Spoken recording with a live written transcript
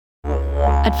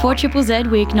At 4ZZZ,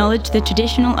 we acknowledge the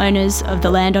traditional owners of the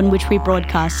land on which we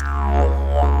broadcast.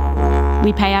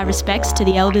 We pay our respects to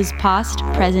the elders past,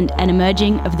 present and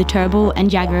emerging of the Turrbal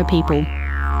and Jagera people.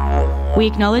 We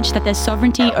acknowledge that their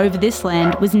sovereignty over this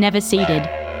land was never ceded.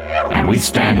 And we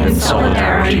stand in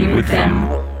solidarity with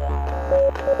them.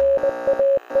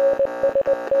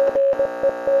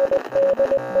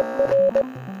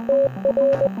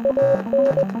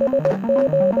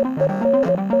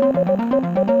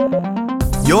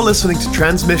 You're listening to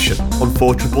Transmission on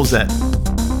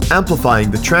 4ZZZ,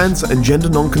 amplifying the trans and gender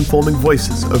non-conforming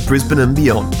voices of Brisbane and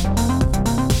beyond.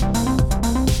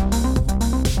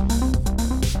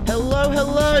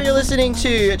 Hello, you're listening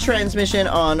to Transmission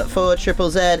on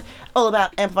 4ZZZ, all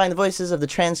about amplifying the voices of the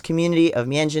trans community of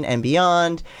Mianjin and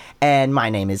beyond. And my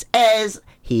name is Ez,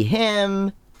 he,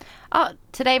 him. Oh,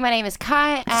 today my name is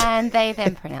Kai, and they,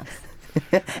 them pronouns.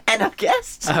 And our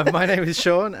guest. My name is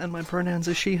Sean, and my pronouns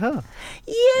are she, her.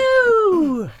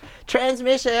 You!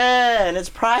 Transmission! It's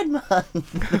Pride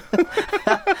Month.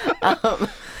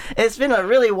 It's been a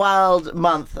really wild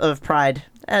month of Pride,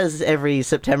 as every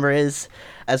September is,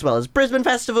 as well as Brisbane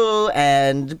Festival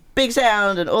and Big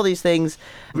Sound and all these things.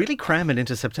 Really cram it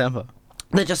into September.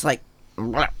 They're just like...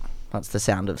 That's the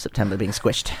sound of September being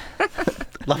squished.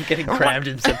 Love getting crammed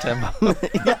in September.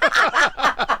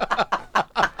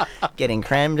 Getting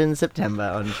crammed in September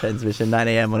on Transmission 9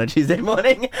 a.m. on a Tuesday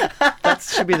morning. That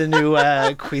should be the new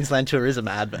Queensland tourism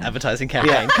advertising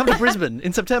campaign. Yeah. Come to Brisbane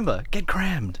in September. Get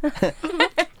crammed.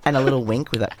 And a little wink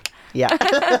with that. Yeah.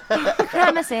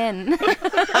 Cram us in.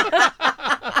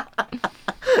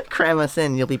 Cram us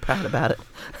in. You'll be proud about it.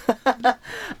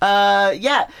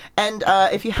 Yeah. And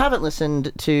if you haven't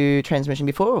listened to Transmission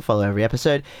before or follow every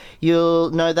episode, you'll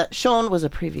know that Sean was a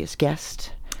previous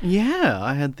guest. Yeah,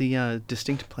 I had the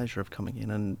distinct pleasure of coming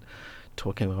in and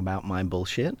talking about my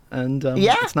bullshit, and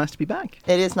it's nice to be back.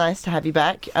 It is nice to have you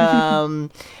back.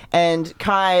 And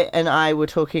Kai and I were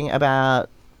talking about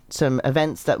some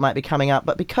events that might be coming up,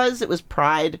 but because it was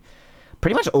Pride,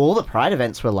 pretty much all the Pride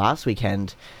events were last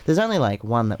weekend. There's only like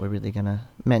one that we're really going to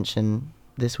mention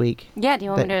this week. Yeah, do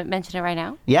you want me to mention it right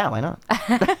now? Yeah, why not?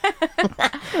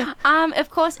 Of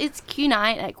course, it's Q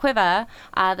Night at Quiver,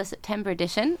 the September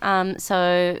edition.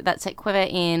 So that's at Quiver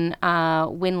in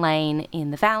Wynn Lane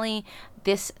in the Valley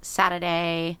this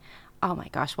Saturday. Oh my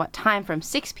gosh, what time? From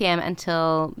 6 p.m.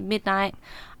 until midnight.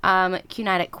 Q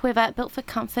Night at Quiver, built for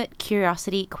comfort,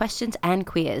 curiosity, questions and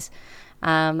queers.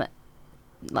 Last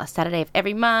Saturday of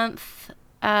every month.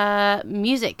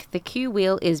 Music. The Q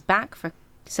Wheel is back for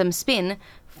some spin,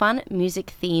 fun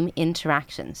music theme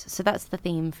interactions. So that's the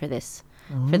theme for this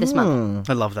month.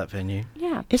 I love that venue.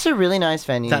 Yeah. It's a really nice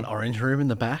venue. That orange room in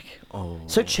the back. Oh,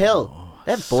 so chill.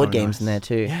 They have board games in there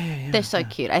too. Yeah. They're so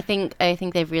cute. I think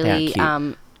they've really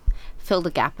filled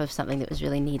a gap of something that was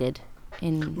really needed.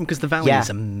 Because the Valley is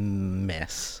a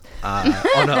mess. I'm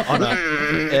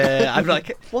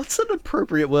like, what's an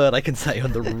appropriate word I can say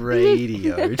on the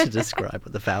radio to describe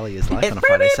what the Valley is like on a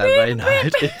Friday, Saturday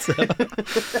night?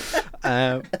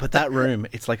 But that room,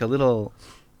 it's like a little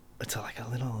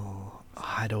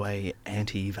hideaway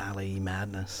anti-Valley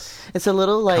madness. It's a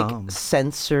little like Calm.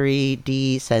 sensory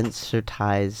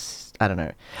desensitized. I don't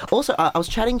know. Also, I was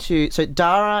chatting to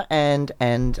Dara and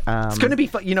it's going to be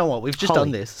fun. You know what? We've just Holly.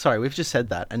 done this. Sorry, we've just said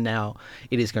that, and now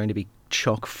it is going to be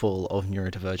chock full of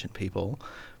neurodivergent people.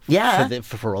 Yeah.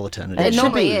 For all eternity. It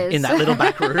should be. Is. In that little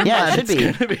back room. Yeah, it should be.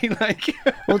 It's going to be like...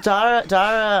 Well,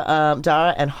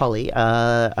 Dara and Holly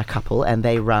are a couple, and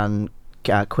they run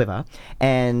Quiver,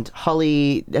 and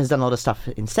Holly has done a lot of stuff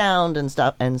in sound and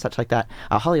stuff and such like that.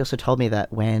 Holly also told me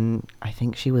that when I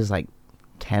think she was like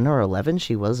 10 or 11,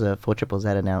 she was a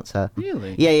 4ZZZ announcer.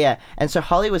 Really? Yeah. And so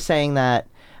Holly was saying that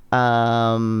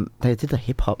they did the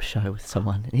hip hop show with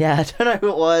someone. Yeah, I don't know who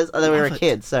it was. They were a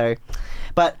kid, so.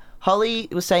 But Holly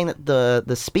was saying that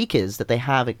the speakers that they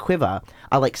have at Quiver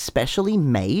are like specially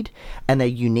made, and they're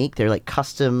unique. They're like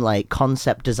custom, like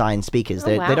concept design speakers.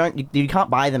 Oh, wow. They don't, you can't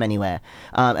buy them anywhere.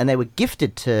 And they were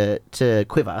gifted to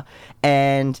Quiver,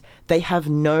 and they have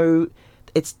no.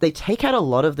 They take out a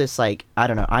lot of this, like, I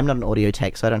don't know, I'm not an audio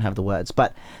tech, so I don't have the words,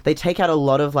 but they take out a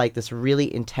lot of like this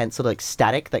really intense sort of like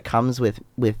static that comes with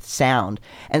sound.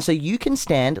 And so you can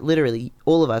stand, literally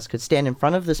all of us could stand in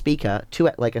front of the speaker to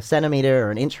like a centimeter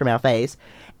or an inch from our face,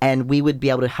 and we would be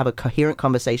able to have a coherent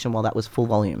conversation while that was full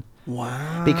volume.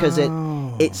 Wow. Because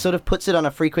it sort of puts it on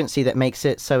a frequency that makes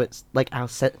it so it's like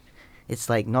it's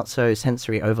like not so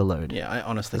sensory overload. Yeah, I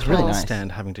honestly It's can't really nice.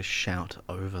 stand having to shout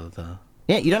over the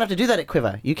Yeah, you don't have to do that at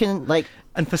Quiver. You can, like...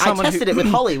 And for I someone tested it with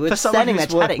Holly. We're standing there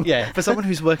chatting. Yeah, for someone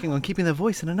who's working on keeping their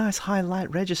voice in a nice high light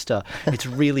register, it's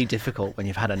really difficult when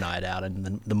you've had a night out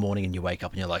and the morning and you wake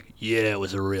up and you're like, yeah, it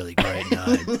was a really great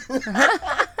night.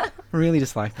 Really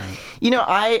just like that. You know,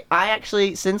 I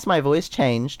actually, since my voice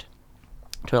changed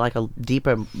to like a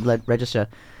deeper register,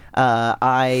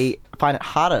 I find it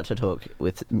harder to talk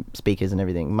with speakers and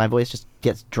everything. My voice just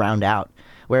gets drowned out.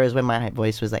 Whereas when my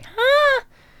voice was like,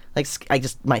 like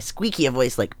my squeakier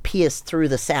voice like pierced through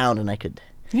the sound, and I could.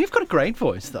 You've got a great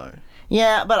voice, though.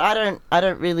 Yeah, but I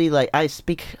don't really like. I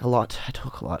speak a lot. I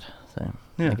talk a lot. So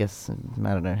Yeah. I guess I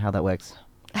don't know how that works.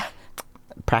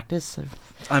 Practice.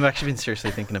 I've actually been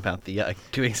seriously thinking about the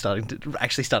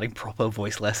starting proper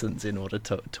voice lessons in order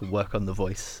to work on the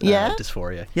voice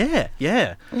dysphoria.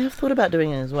 Yeah. I've thought about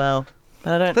doing it as well,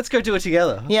 but I don't. Let's go do it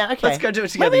together. Yeah, okay. Let's go do it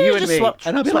together, Maybe you we and just me. swap-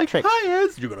 and I'll be swap like, tricks. hi,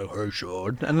 Ez. You're going to, hey,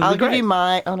 Sean. And I'll give you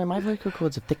my. Oh no, my vocal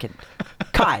cords are thickened.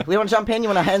 Kai, we want to jump in? You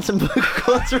want to hand some vocal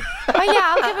cords? Oh yeah,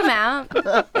 I'll give them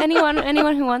out.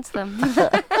 Anyone who wants them.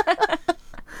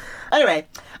 Anyway,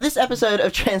 this episode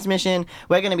of Transmission,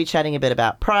 we're going to be chatting a bit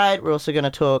about Pride. We're also going to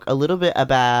talk a little bit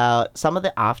about some of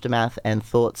the aftermath and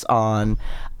thoughts on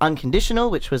Unconditional,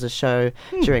 which was a show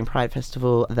during Pride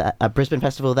Festival, Brisbane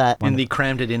Festival that... In the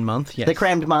Crammed It In month, yes. The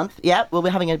Crammed month, yeah. We'll be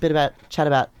having a bit of chat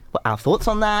about our thoughts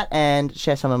on that and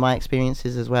share some of my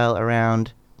experiences as well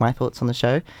around my thoughts on the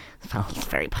show. It's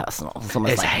very personal. It's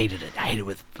almost like, I hated it like it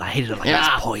was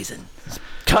poison.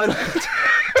 Totally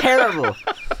terrible.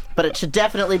 But it should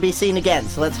definitely be seen again,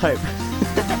 so let's hope.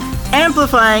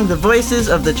 Amplifying the voices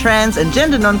of the trans and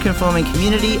gender non-conforming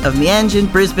community of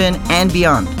Meanjin, Brisbane and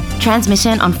beyond.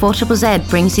 Transmission on 4ZZZ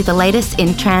brings you the latest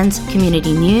in trans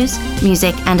community news,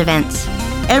 music and events.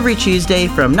 Every Tuesday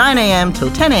from 9am till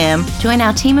 10am. Join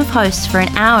our team of hosts for an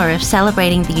hour of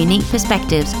celebrating the unique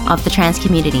perspectives of the trans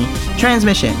community.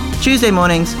 Transmission, Tuesday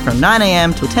mornings from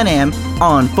 9am till 10am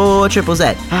on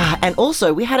 4ZZZ. And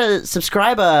also, we had a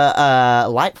subscriber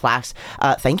light flash.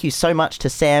 Thank you so much to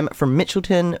Sam from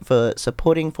Mitchelton for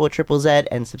supporting 4ZZZ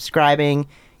and subscribing.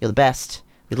 You're the best.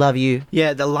 We love you.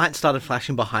 Yeah, the light started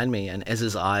flashing behind me and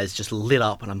Ez's eyes just lit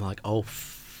up and I'm like, oh,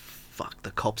 fuck,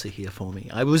 the cops are here for me.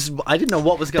 I didn't know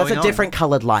what was going on. That's a different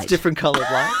coloured light. It's different coloured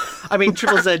light. I mean,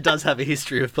 ZZZ does have a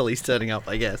history of police turning up,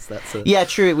 I guess. Yeah,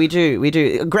 true, we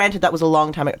do. Granted, that was a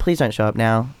long time ago. Please don't show up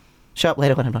now. Show up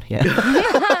later when I'm not here.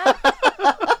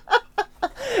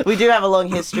 We do have a long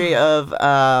history of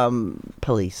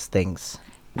police things.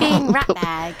 Being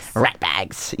ratbags.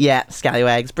 Ratbags. Yeah,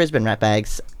 scallywags, Brisbane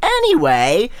ratbags.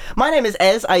 Anyway, my name is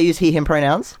Ez. I use he, him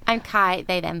pronouns. I'm Kai,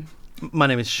 they, them. My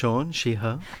name is Sean, she,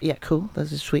 her. Yeah, cool.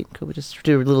 This is sweet. Cool. We just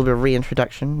do a little bit of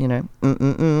reintroduction, you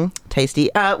know. Tasty.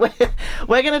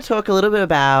 We're going to talk a little bit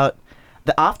about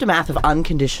the aftermath of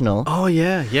Unconditional. Oh,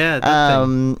 yeah, that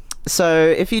thing. So,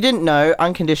 if you didn't know,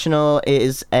 Unconditional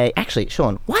is Actually,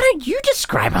 Sean, why don't you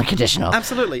describe Unconditional?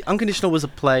 Absolutely. Unconditional was a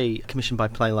play commissioned by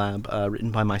PlayLab, written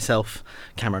by myself,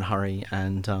 Cameron Hurry,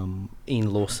 and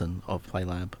Ian Lawson of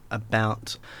PlayLab,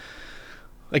 about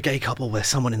a gay couple where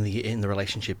someone in the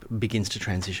relationship begins to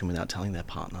transition without telling their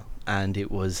partner. And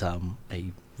it was a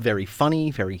very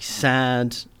funny, very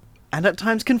sad, and at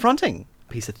times confronting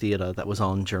piece of theatre that was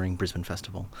on during Brisbane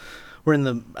Festival. We're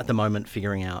at the moment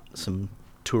figuring out some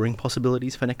touring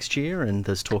possibilities for next year, and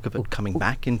there's talk of it coming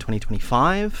back in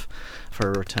 2025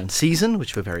 for a return season,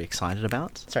 which we're very excited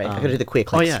about. Sorry, I got to do the queer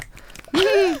clicks.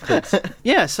 Oh yeah.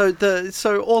 Yeah,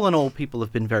 so all in all, people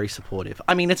have been very supportive.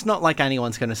 I mean, it's not like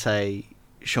anyone's going to say,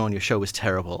 Sean, your show was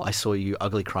terrible. I saw you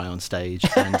ugly cry on stage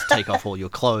and take off all your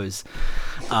clothes,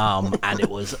 and it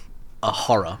was a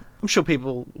horror. I'm sure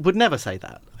people would never say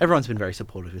that. Everyone's been very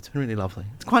supportive. It's been really lovely.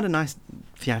 It's quite a nice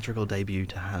theatrical debut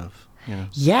to have. Yeah.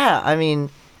 Yeah, I mean,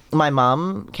 my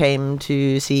mum came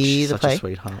to see She's the such play. a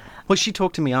sweetheart. Well, she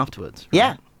talked to me afterwards. Right?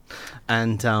 Yeah.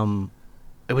 And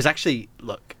it was actually,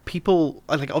 look, people,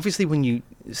 like, obviously when you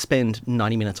spend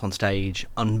 90 minutes on stage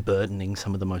unburdening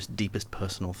some of the most deepest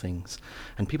personal things,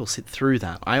 and people sit through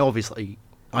that, I always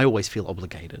feel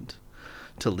obligated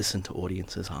to listen to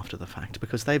audiences after the fact,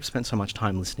 because they've spent so much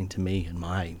time listening to me and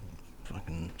my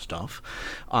fucking stuff.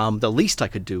 The least I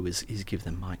could do is give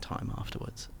them my time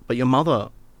afterwards. But your mother,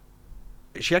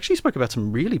 she actually spoke about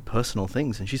some really personal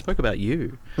things, and she spoke about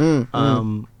you.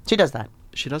 She does that.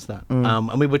 She does that.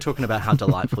 And we were talking about how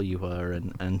delightful you were,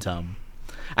 and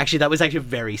actually that was actually a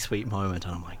very sweet moment,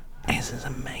 and I'm like, this is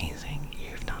amazing.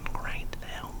 You've done great.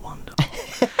 They're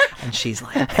wonderful. And she's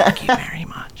like, thank you very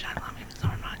much. I love you so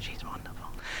much. She's wonderful.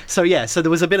 So yeah, so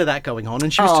there was a bit of that going on,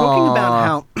 and she was talking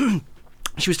about how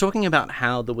She was talking about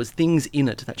how there was things in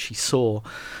it that she saw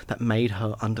that made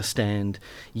her understand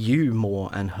you more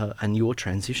and your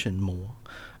transition more.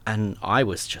 And I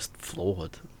was just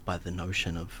floored by the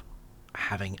notion of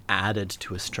having added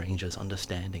to a stranger's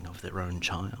understanding of their own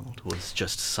child was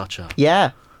just such a...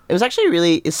 Yeah. It was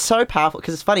actually it's so powerful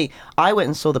because it's funny. I went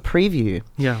and saw the preview.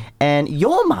 Yeah. And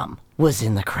your mum was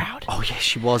in the crowd. Oh, yes,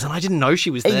 she was. And I didn't know she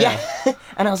was there. Yeah.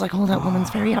 And I was like, oh, that woman's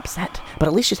very upset. But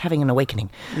at least she's having an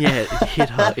awakening. Yeah, it hit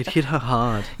her. It hit her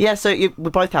hard. Yeah, so we're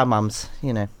both our mums,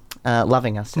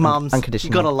 loving us. Mums.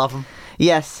 Unconditionally. You got to love them.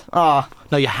 Yes. Oh.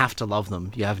 No, you have to love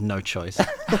them. You have no choice.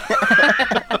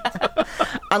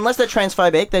 Unless they're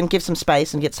transphobic, then give some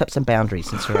space and get some boundaries.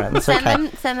 Since you're right. It's okay.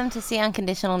 Send them to see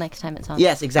Unconditional next time it's on.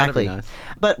 Yes, exactly. Nice.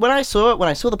 But when I saw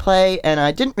the play, and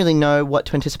I didn't really know what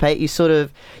to anticipate,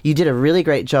 you did a really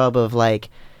great job of like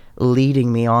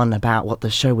leading me on about what the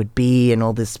show would be and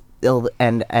all this.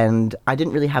 And I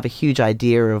didn't really have a huge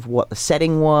idea of what the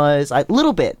setting was. A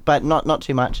little bit, but not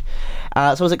too much. So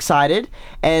I was excited.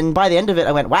 And by the end of it,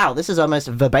 I went, wow, this is almost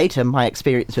verbatim my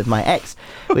experience with my ex,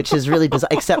 which is really bizarre,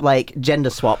 except like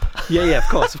gender swap. Yeah, of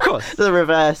course. The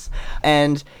reverse.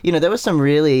 And, there was some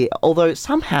really, although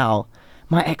somehow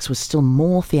my ex was still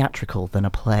more theatrical than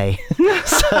a play.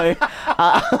 So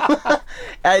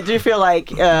I do feel like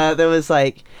there was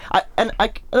like...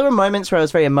 there were moments where I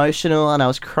was very emotional and I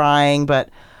was crying, but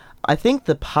I think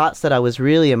the parts that I was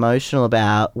really emotional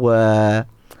about were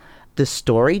the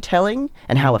storytelling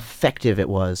and how effective it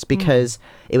was, because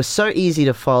it was so easy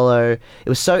to follow. It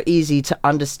was so easy to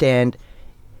understand.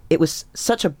 It was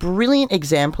such a brilliant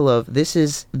example of this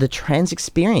is the trans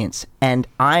experience, and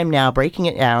I'm now breaking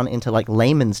it down into like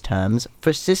layman's terms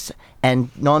for cis and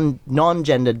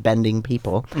non-gendered bending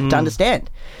people to understand.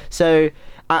 So,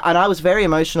 I was very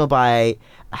emotional by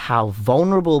how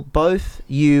vulnerable both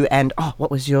you and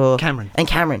what was your Cameron. And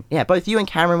Cameron, yeah, both you and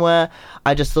Cameron were.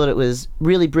 I just thought it was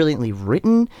really brilliantly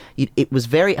written. It was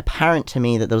very apparent to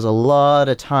me that there was a lot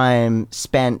of time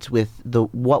spent with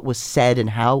what was said and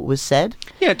how it was said.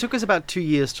 Yeah, it took us about 2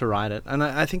 years to write it, and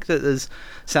I think that there's,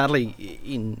 sadly,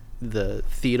 in the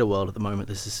theatre world at the moment,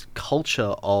 there's this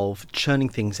culture of churning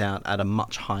things out at a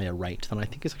much higher rate than I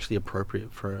think is actually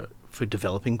appropriate for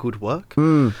developing good work.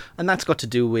 And that's got to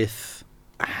do with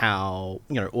how,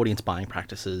 audience buying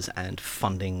practices and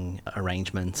funding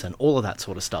arrangements and all of that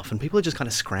sort of stuff. And people are just kind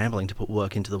of scrambling to put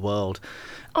work into the world.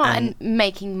 And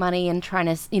making money and trying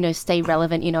to, stay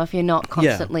relevant. If you're not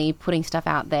constantly putting stuff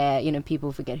out there,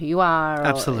 people forget who you are.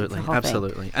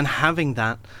 Absolutely. And having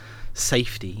that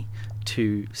safety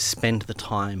to spend the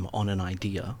time on an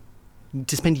idea,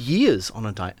 to spend years on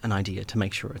an idea to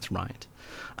make sure it's right.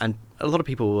 And a lot of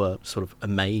people were sort of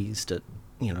amazed at,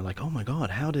 like, oh my God,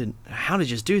 how did you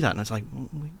just do that? And it's like,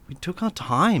 we took our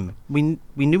time. We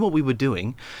knew what we were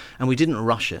doing, and we didn't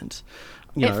rush it.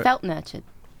 It felt nurtured.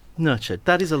 Nurtured.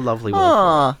 That is a lovely word.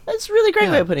 Oh, that's a really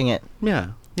great way of putting it.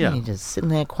 Yeah. You're just sitting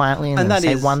there quietly and then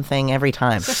say one thing every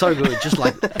time. So good. Just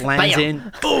like lands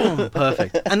in, boom,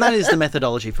 perfect. And that is the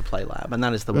methodology for PlayLab, and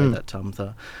that is the way that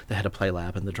the head of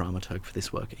PlayLab and the dramaturg for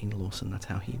this work, Ian Lawson, that's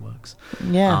how he works.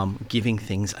 Yeah. Giving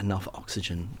things enough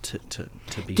oxygen to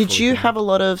be. Did you have a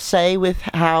lot of say with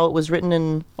how it was written?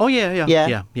 And oh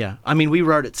yeah. I mean, we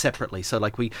wrote it separately, so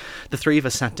like the three of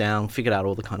us sat down, figured out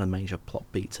all the kind of major plot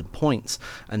beats and points,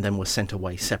 and then were sent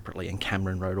away separately. And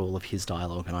Cameron wrote all of his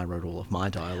dialogue, and I wrote all of my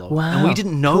dialogue. Wow. And we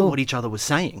didn't know what each other was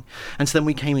saying. And so then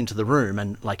we came into the room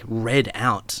and like read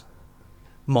out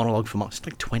monologue for monologue. It's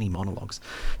like 20 monologues.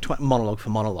 Monologue for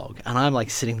monologue. And I'm like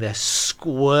sitting there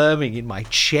squirming in my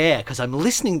chair because I'm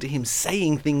listening to him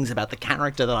saying things about the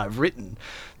character that I've written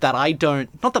that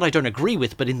not that I don't agree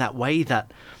with, but in that way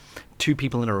that two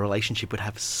people in a relationship would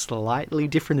have slightly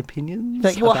different opinions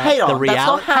about the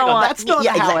reality. That's not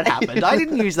how it happened. I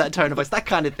didn't use that tone of voice, that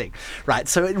kind of thing. Right,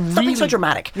 so it really... Something so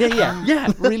dramatic. Yeah,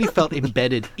 it really felt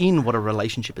embedded in what a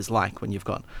relationship is like when you've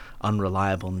got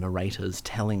unreliable narrators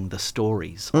telling the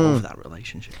stories of that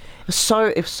relationship.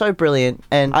 It was so brilliant,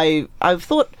 and I've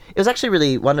thought it was actually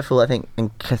really wonderful, I think,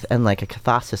 and like a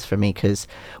catharsis for me, because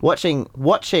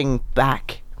watching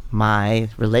back my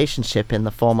relationship in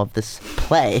the form of this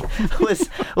play was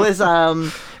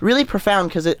really profound,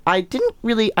 because I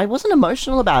wasn't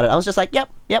emotional about it. I was just like, yep,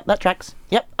 that tracks.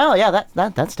 Yep. Oh yeah,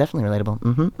 that's definitely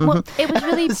relatable. Well, it was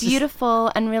really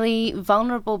beautiful and really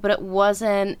vulnerable, but it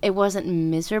wasn't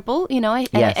miserable.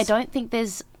 I don't think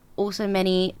there's also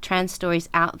many trans stories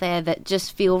out there that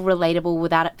just feel relatable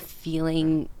without it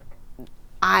feeling,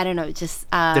 I don't know, just...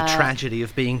 the tragedy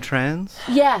of being trans?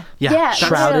 Yeah.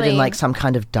 Shrouded in like some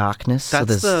kind of darkness, that's or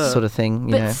this sort of thing.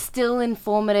 But still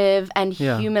informative and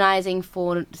humanizing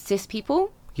for cis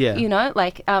people. Yeah. You know,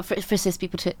 like for cis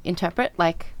people to interpret,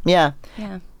 like Yeah.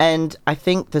 yeah. And I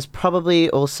think there's probably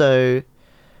also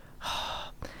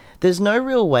there's no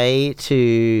real way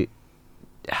to,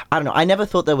 I don't know, I never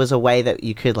thought there was a way that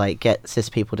you could like get cis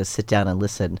people to sit down and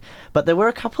listen, but there were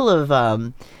a couple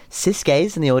of cis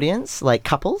gays in the audience, like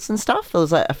couples and stuff. There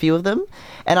was like a few of them,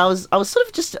 and I was sort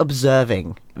of just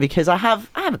observing because I have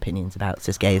opinions about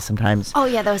cis gays sometimes. Oh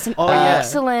yeah, there was some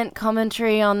excellent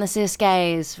commentary on the cis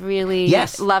gays. Really,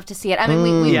 Yes. love to see it. I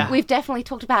mean, we've definitely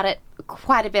talked about it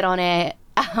quite a bit on air.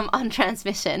 On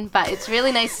transmission, but it's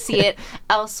really nice to see it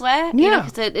elsewhere. You know,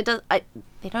 because it does.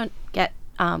 They don't get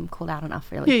called out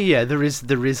enough, really. Yeah. There is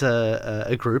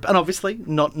a group, and obviously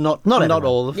not everyone.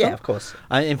 all of them. Yeah, of course.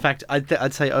 In fact,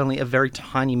 I'd say only a very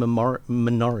tiny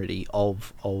minority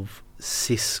of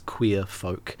cis queer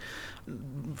folk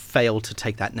fail to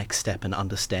take that next step and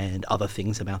understand other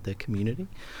things about their community.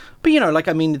 But, you know, like,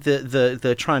 I mean,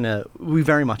 the trying to... We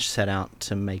very much set out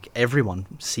to make everyone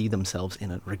see themselves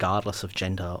in it, regardless of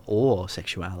gender or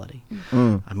sexuality.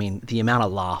 I mean, the amount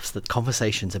of laughs that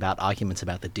conversations about arguments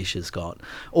about the dishes got,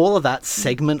 all of that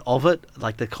segment of it,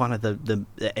 like the kind of the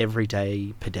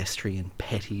everyday pedestrian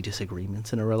petty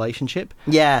disagreements in a relationship,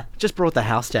 just brought the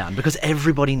house down because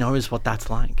everybody knows what that's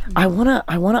like. I wanna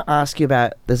ask you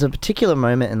about. There's a particular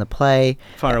moment in the play,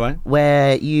 Fire away,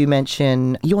 where you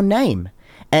mention your name.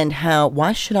 And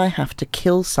why should I have to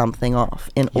kill something off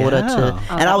in order to...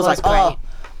 and I was like,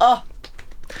 oh.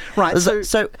 Right,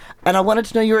 so, and I wanted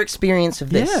to know your experience of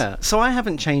this. Yeah, so I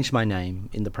haven't changed my name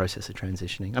in the process of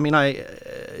transitioning. I mean,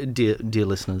 dear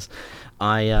listeners,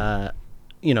 I'm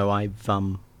in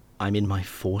my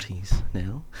 40s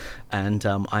now, and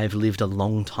I've lived a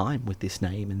long time with this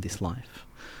name and this life.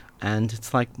 And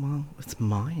it's like, well, it's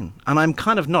mine. And I'm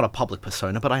kind of not a public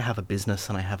persona, but I have a business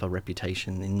and I have a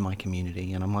reputation in my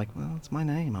community. And I'm like, well, it's my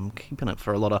name. I'm keeping it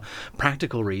for a lot of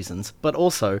practical reasons. But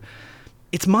also,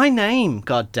 it's my name,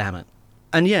 God damn it.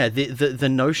 And yeah, the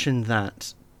notion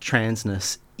that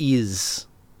transness is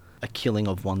a killing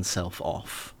of oneself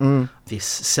off, this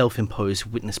self-imposed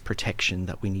witness protection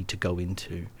that we need to go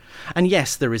into. And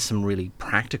yes, there is some really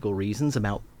practical reasons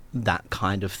about that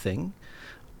kind of thing.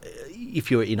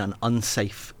 If you're in an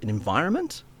unsafe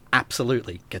environment,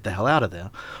 absolutely, get the hell out of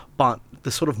there. But the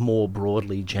sort of more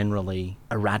broadly, generally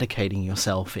eradicating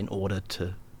yourself in order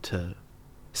to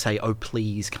say, oh,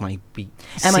 please, can I be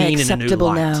seen in a new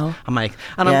light? Now?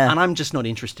 I'm just not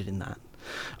interested in that.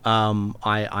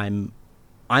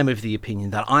 I'm of the opinion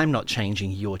that I'm not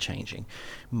changing, you're changing.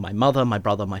 My mother, my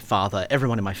brother, my father,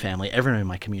 everyone in my family, everyone in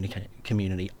my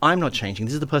community, I'm not changing.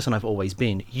 This is the person I've always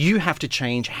been. You have to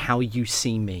change how you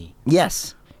see me.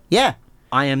 Yes. Yeah.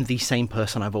 I am the same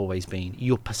person I've always been.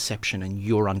 Your perception and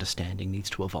your understanding needs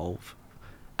to evolve.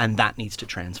 And that needs to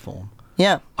transform.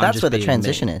 Yeah, that's where the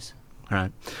transition is.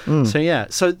 Right. So yeah.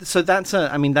 So that's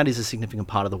that is a significant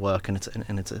part of the work, and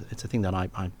it's a thing that I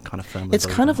kind of firmly. It's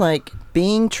kind of like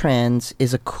being trans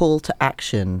is a call to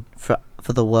action for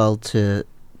the world to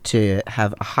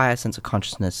have a higher sense of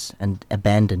consciousness and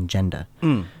abandon gender.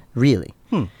 Really,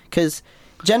 because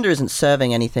gender isn't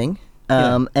serving anything.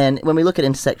 And when we look at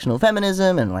intersectional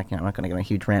feminism, and I'm not going to go on a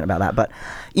huge rant about that, but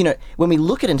when we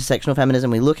look at intersectional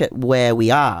feminism, we look at where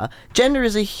we are. Gender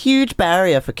is a huge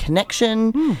barrier for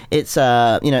connection. It's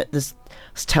I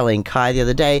was telling Kai the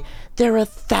other day, there are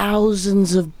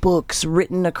thousands of books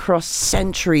written across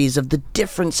centuries of the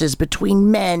differences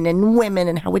between men and women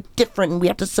and how we're different and we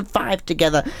have to survive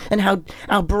together and how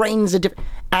our brains are different.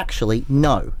 Actually,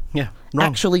 no. Yeah. Wrong.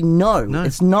 Actually, no,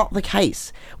 it's not the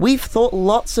case. We've thought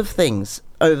lots of things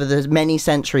over the many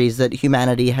centuries that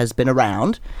humanity has been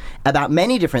around about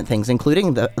many different things,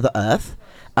 including the earth,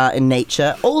 in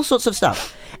nature, all sorts of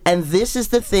stuff. And this is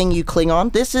the thing you cling on.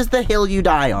 This is the hill you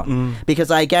die on. Because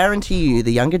I guarantee you,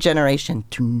 the younger generation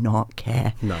do not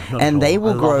care. No, not and at they all.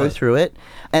 will grow through it.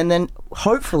 And then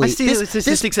hopefully... I see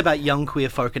statistics about young queer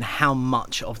folk and how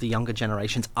much of the younger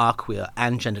generations are queer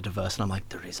and gender diverse. And I'm like,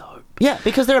 there is hope. Yeah,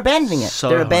 because they're abandoning it.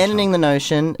 They're abandoning the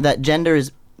notion that gender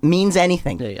means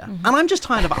anything. Yeah. And I'm just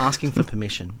tired of asking for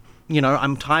permission.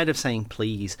 I'm tired of saying,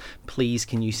 please,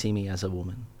 can you see me as a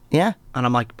woman? Yeah. And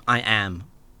I'm like, I am.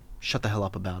 Shut the hell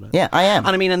up about it. Yeah, I am.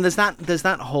 And I mean, and there's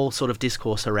that whole sort of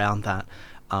discourse around that,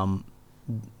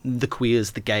 the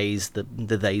queers, the gays, the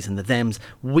theys and the thems.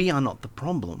 We are not the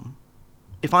problem.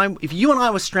 If you and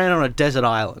I were stranded on a desert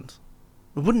island,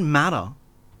 it wouldn't matter.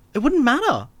 It wouldn't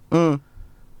matter.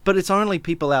 But it's only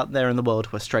people out there in the world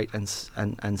who are straight and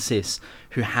cis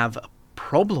who have a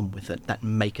problem with it that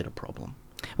make it a problem.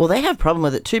 Well, they have a problem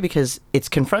with it too because it's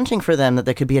confronting for them that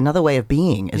there could be another way of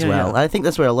being as well. Yeah. I think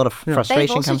that's where a lot of They've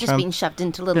frustration also comes just from. been shoved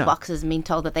into little boxes and been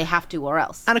told that they have to or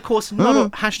else. And of course, not all,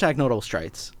 hashtag not all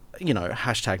straights.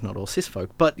 Hashtag not all cis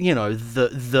folk. But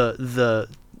the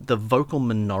vocal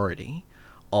minority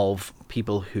of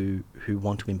people who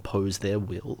want to impose their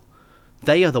will,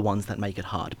 they are the ones that make it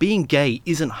hard. Being gay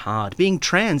isn't hard. Being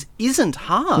trans isn't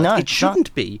hard. No, it it's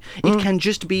shouldn't be. It can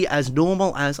just be as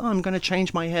normal as, I'm going to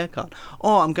change my haircut.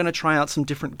 Oh, I'm going to try out some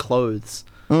different clothes.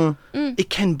 It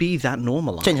can be that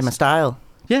normalised. Changing my style.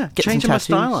 Yeah, Get some changing my tattoos,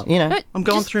 style up. I'm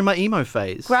going Just through my emo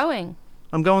phase. Growing.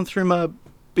 I'm going through my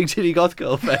big titty goth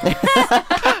girl phase.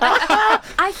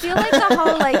 I feel like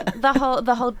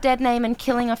the whole dead name and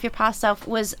killing off your past self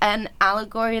was an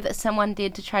allegory that someone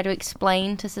did to try to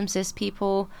explain to some cis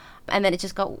people, and then it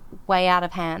just got way out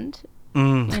of hand.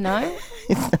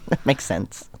 That makes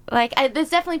sense. Like, there's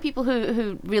definitely people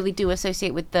who really do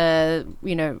associate with the,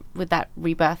 with that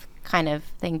rebirth kind of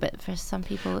thing, but for some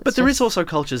people it's But there is also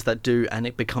cultures that do, and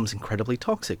it becomes incredibly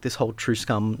toxic. This whole true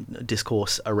scum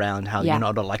discourse around how Yeah.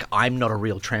 I'm not a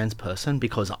real trans person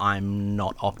because I'm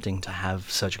not opting to have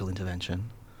surgical intervention.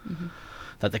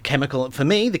 That the chemical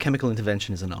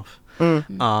intervention is enough.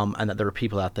 And that there are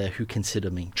people out there who consider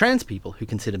me, trans people who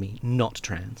consider me not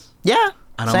trans. Yeah.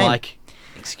 And same. I'm like,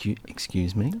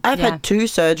 excuse me? I've Yeah. had 2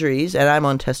 surgeries and I'm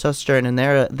on testosterone, and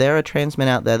there are trans men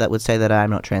out there that would say that I'm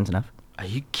not trans enough. Are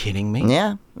you kidding me?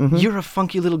 Yeah. Mm-hmm. You're a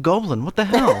funky little goblin. What the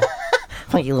hell?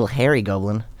 Funky little hairy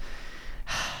goblin.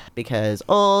 Because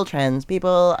all trans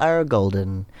people are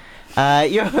golden.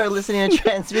 You're listening to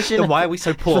Transmission. Then why are we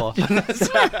so poor?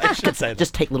 I should say that.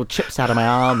 Just take little chips out of my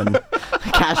arm and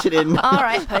cash it in. all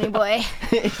right, pony boy.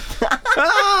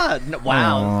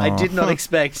 Wow. I did not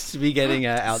expect to be getting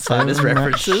Alzheimer's So much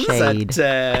references shade.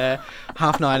 at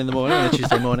 9:30 in the morning on a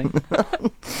Tuesday morning.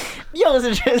 You're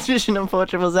listening to Transmission on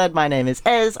 4ZZZ. My name is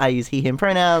Ez. I use he, him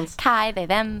pronouns. Kai, they,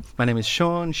 them. My name is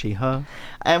Sean, she, her.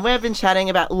 And we've been chatting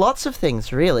about lots of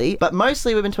things, really. But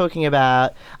mostly we've been talking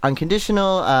about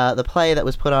Unconditional, the play that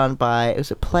was put on by,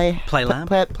 was it Playlab?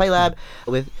 Playlab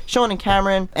with Sean and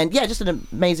Cameron. And yeah, just an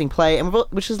amazing play, and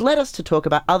which has led us to talk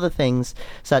about other things,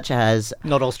 such as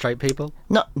Not all straight people.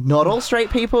 not all straight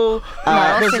people.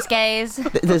 No, there's- cis gays.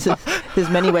 there's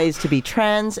many ways to be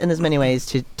trans, and there's many ways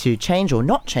to change or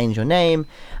not change your name.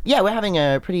 Yeah, we're having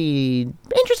a pretty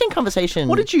interesting conversation.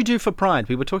 What did you do for Pride?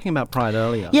 We were talking about Pride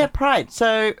earlier. Yeah, Pride.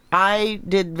 So I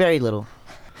did very little.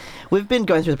 We've been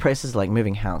going through the process of like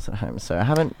moving house at home, so I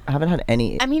haven't had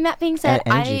any I mean, that being said,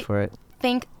 energy I for it.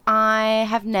 think I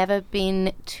have never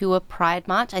been to a Pride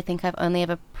march. I think I've only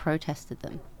ever protested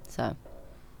them. So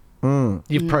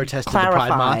You've protested the Clarify.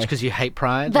 Pride March because you hate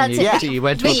Pride. That's and you, it. so you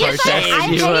went to a Yes, protest. I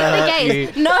and you, hate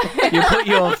the gays. No. You put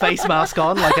your face mask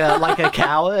on like a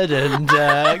coward and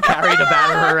carried a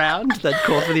banner around that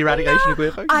called for the eradication of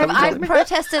queer folks. Is that what you're I've telling me?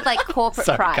 protested like corporate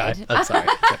Sorry, pride. Kai. I'm sorry.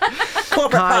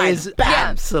 Corporate Kai pride. is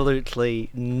absolutely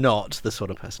not the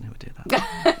sort of person who would do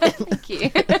that. Thank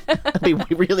you. It'd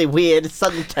be really weird.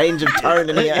 Sudden change of tone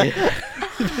in here.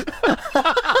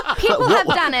 People have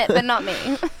done it, but not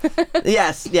me.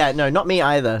 Yes, yeah, no, not me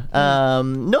either.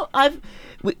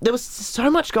 There was so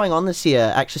much going on this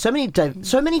year. Actually,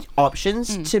 so many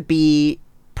options to be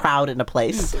proud in a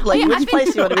place. Like, Yeah, which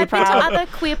place do you want to be I've been proud? to other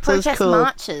queer So it's protest cool.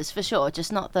 marches for sure,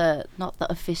 just not the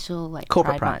official like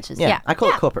Corporate pride pride. marches. Yeah, I call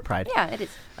it corporate pride. Yeah, it is.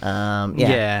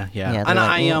 Yeah. Yeah. they're And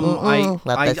like,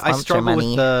 let us I sponsor struggle money.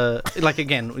 with the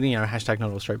again, hashtag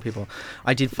not all straight people.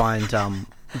 I did find I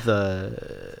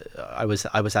was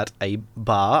at a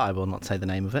bar, I will not say the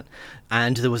name of it,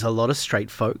 and there was a lot of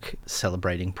straight folk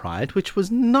celebrating Pride, which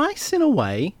was nice in a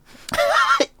way.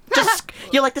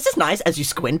 You're like, this is nice as you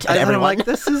squint at And I'm everyone. like,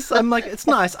 I'm like, it's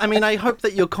nice. I mean, I hope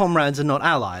that your comrades are not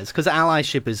allies, because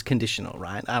allyship is conditional,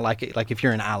 right? I like it. Like, if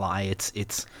you're an ally, it's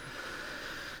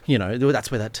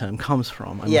that's where that term comes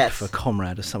from. I'm Yes. looking for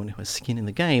comrade as someone who has skin in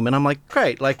the game, and I'm like,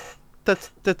 great, like that's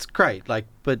great, like,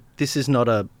 but this is not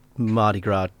a Mardi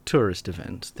Gras tourist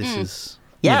event. This is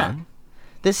Yeah.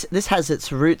 This has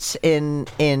its roots in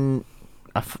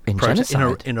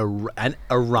genocide. in a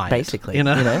riot, Basically,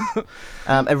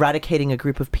 eradicating a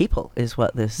group of people is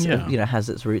what this has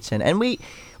its roots in. And we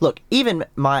look, even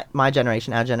my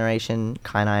generation, our generation,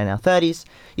 Kai and I in our 30s,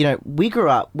 we grew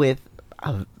up with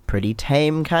a pretty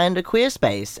tame kind of queer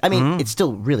space. I mean, it's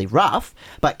still really rough,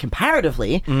 but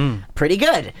comparatively pretty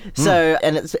good. So,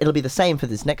 and it'll be the same for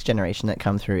this next generation that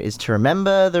come through, is to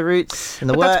remember the roots and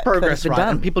the But work that's progress, that's been right? done.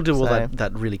 And people do all So-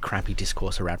 that really crappy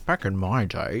discourse around back in my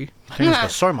day. Things were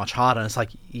so much harder. And it's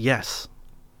like, yes,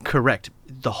 correct.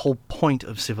 the whole point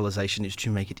of civilization is to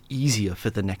make it easier for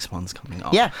the next ones coming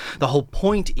up. Yeah. The whole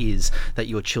point is that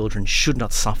your children should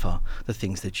not suffer the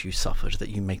things that you suffered, that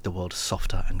you make the world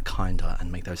softer and kinder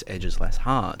and make those edges less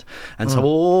hard. And so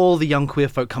all the young queer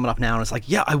folk coming up now, and it's like,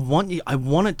 yeah, I want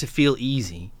it to feel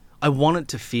easy. I want it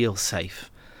to feel safe.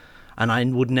 And I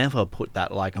would never put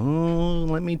that like, oh,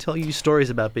 let me tell you stories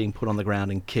about being put on the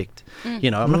ground and kicked. I'm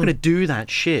not going to do that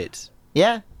shit.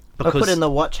 Yeah. Or Because- put in the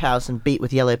watch house and beat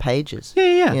with yellow pages.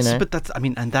 Yeah. You know? But that's,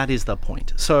 and that is the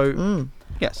point. So,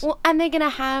 yes. Well, and they're going to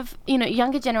have,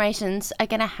 younger generations are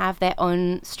going to have their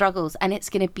own struggles, and it's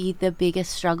going to be the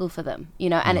biggest struggle for them, and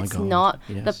my it's God, not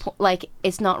yes.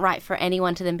 it's not right for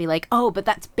anyone to then be like, oh, but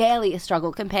that's barely a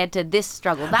struggle compared to this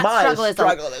struggle. That My struggle is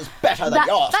better than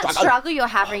your that struggle you're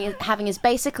having is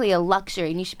basically a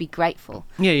luxury, and you should be grateful.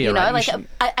 Yeah, right. Like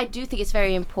I do think it's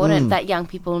very important that young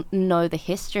people know the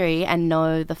history and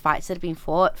know the fights that have been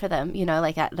fought for them.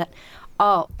 Like that.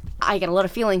 Oh, I get a lot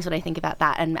of feelings when I think about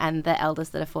that, and the elders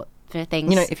that have fought for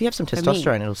things. If you have some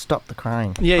testosterone, it'll stop the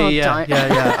crying. Yeah. don't.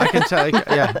 I can tell.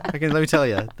 Yeah, I can. Let me tell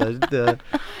you, the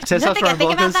testosterone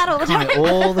think about blockers that all the time. cry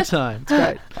all the time. It's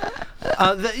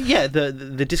great.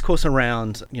 The discourse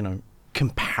around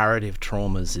comparative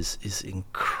traumas is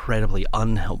incredibly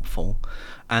unhelpful,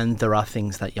 and there are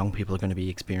things that young people are going to be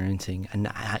experiencing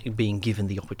and being given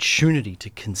the opportunity to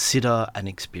consider and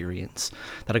experience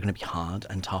that are going to be hard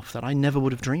and tough that I never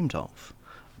would have dreamed of.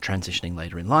 Transitioning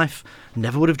later in life,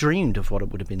 never would have dreamed of what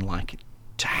it would have been like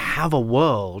to have a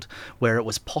world where it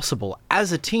was possible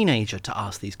as a teenager to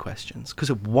ask these questions, because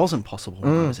it wasn't possible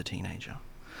when I was a teenager.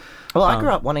 Well, I grew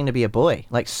up wanting to be a boy,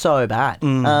 like so bad.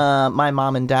 My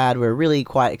mum and dad were really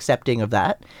quite accepting of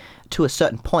that to a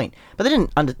certain point, but they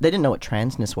didn't know what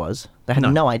transness was. They had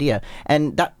no idea,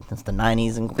 and that's the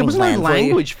 90s and There was no Queensland for you.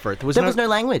 language for it. There was no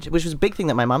language, which was a big thing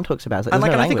that my mum talks about. And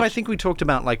I think we talked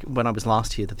about, like, when I was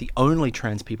last here, that the only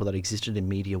trans people that existed in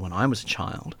media when I was a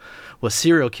child were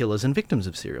serial killers and victims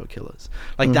of serial killers.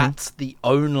 Like, that's the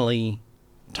only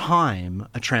time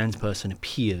a trans person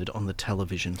appeared on the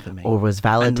television for me. or was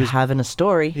valid to have in a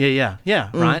story. Yeah,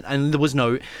 right. And there was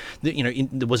no,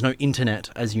 there was no internet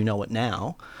as you know it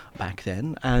now back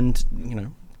then, and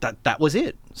that was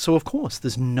it. So of course,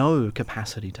 there's no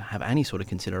capacity to have any sort of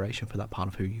consideration for that part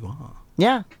of who you are.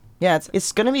 Yeah.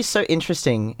 It's going to be so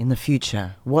interesting in the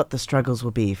future what the struggles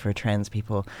will be for trans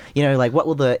people. Like what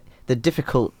will the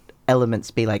difficult elements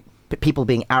be, like people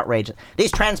being outraged.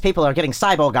 These trans people are getting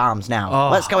cyborg arms now.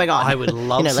 What's going on? I would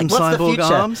love some what's the cyborg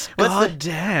future? arms. God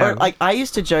damn. Or, like, I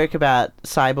used to joke about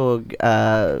cyborg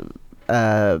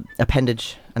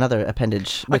appendage, another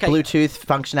appendage with Bluetooth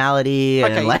functionality.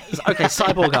 Okay, And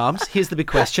cyborg arms. Here's the big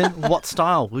question. What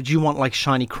style? Would you want, like,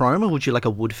 shiny chrome, or would you like a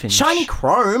wood finish? shiny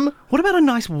chrome, What about a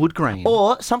nice wood grain?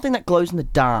 or something that glows in the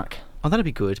dark. Oh, that'd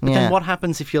be good. But Yeah. then what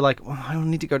happens if you're like, I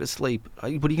don't need to go to sleep? What are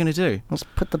you going to do? Let's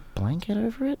put the blanket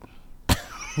over it.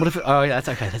 What if? Oh, yeah, that's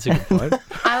okay. That's a good point.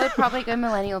 I would probably go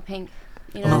millennial pink.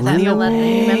 Millennial that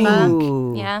pink. remember?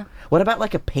 Ooh. Yeah. What about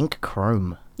like a pink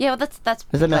chrome? Yeah, well, that's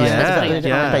Is it close. Yeah, That's pretty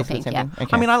yeah. millennial Basically pink, the yeah. same thing?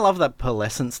 Okay. I mean, I love that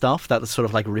pearlescent stuff. That sort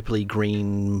of like Ripley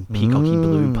green, peacocky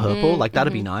blue, purple. Like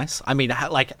that'd be nice. I mean,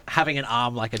 like having an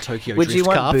arm like a Tokyo Would Drift you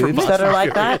want car from boobs Fast that are and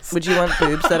like that? Furious. Would you want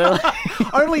boobs that are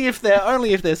like... only if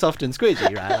they're soft and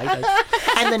squidgy, right?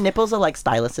 Like, And the nipples are like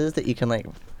styluses that you can like...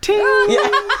 ting!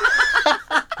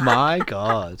 My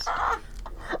God.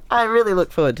 I really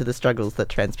look forward to the struggles that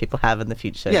trans people have in the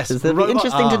future. Yes, 'cause it'll be robot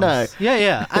interesting to know. arms.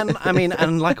 Yeah. And I mean,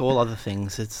 and like all other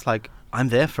things, it's like I'm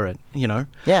there for it.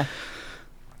 Yeah.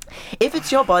 If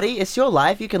it's your body, it's your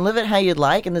life. You can live it how you'd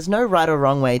like, and there's no right or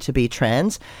wrong way to be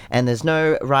trans, and there's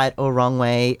no right or wrong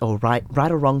way or right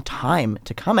or wrong time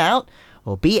to come out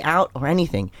or be out or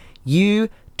anything. You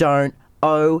don't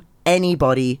owe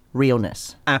anybody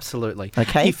realness. Absolutely.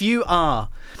 Okay. If you are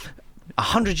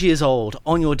 100 years old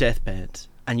on your deathbed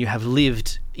and you have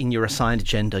lived in your assigned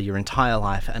gender your entire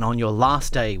life, and on your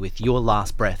last day with your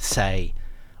last breath say,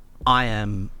 I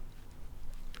am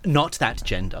not that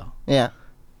gender. Yeah.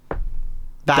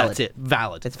 Valid. That's it.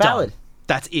 Valid. It's valid. Done.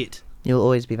 That's it. You'll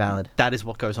always be valid. That is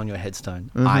what goes on your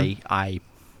headstone. Mm-hmm.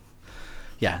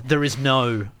 There is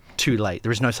no too late.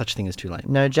 There is no such thing as too late.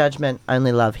 No judgment,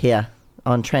 only love here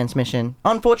on Transmission,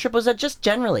 on 4ZZZ, just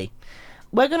generally.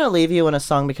 We're going to leave you on a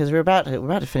song because we're about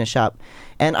to finish up.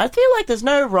 And I feel like there's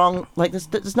no wrong, like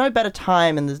there's no better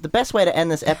time, and the best way to end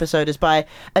this episode is by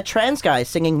a trans guy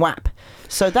singing WAP.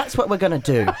 So that's what we're going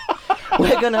to do.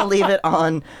 We're going to leave it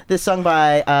on this song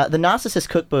by the Narcissist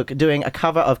Cookbook doing a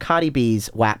cover of Cardi B's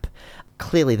WAP.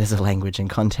 Clearly there's a language and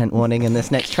content warning in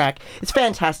this next track. It's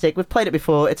fantastic. We've played it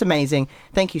before. It's amazing.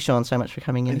 Thank you, Sean, so much for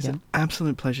coming in It's again. an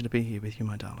absolute pleasure to be here with you,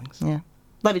 my darlings. Yeah.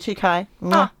 Love you too, Kai.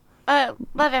 Love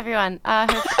everyone. I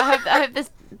hope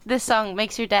this song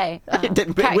makes your day. Carry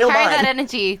Carry that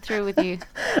energy through with you.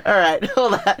 All right, all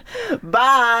that.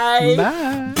 Bye.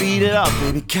 Bye. Beat it up,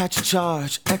 baby, catch a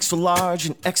charge. Extra large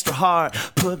and extra hard.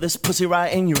 Put this pussy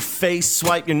right in your face.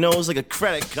 Swipe your nose like a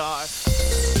credit card.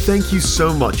 Thank you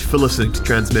so much for listening to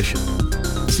Transmission.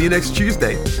 See you next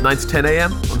Tuesday, 9 to 10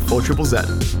 a.m. on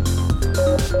 4ZZZ.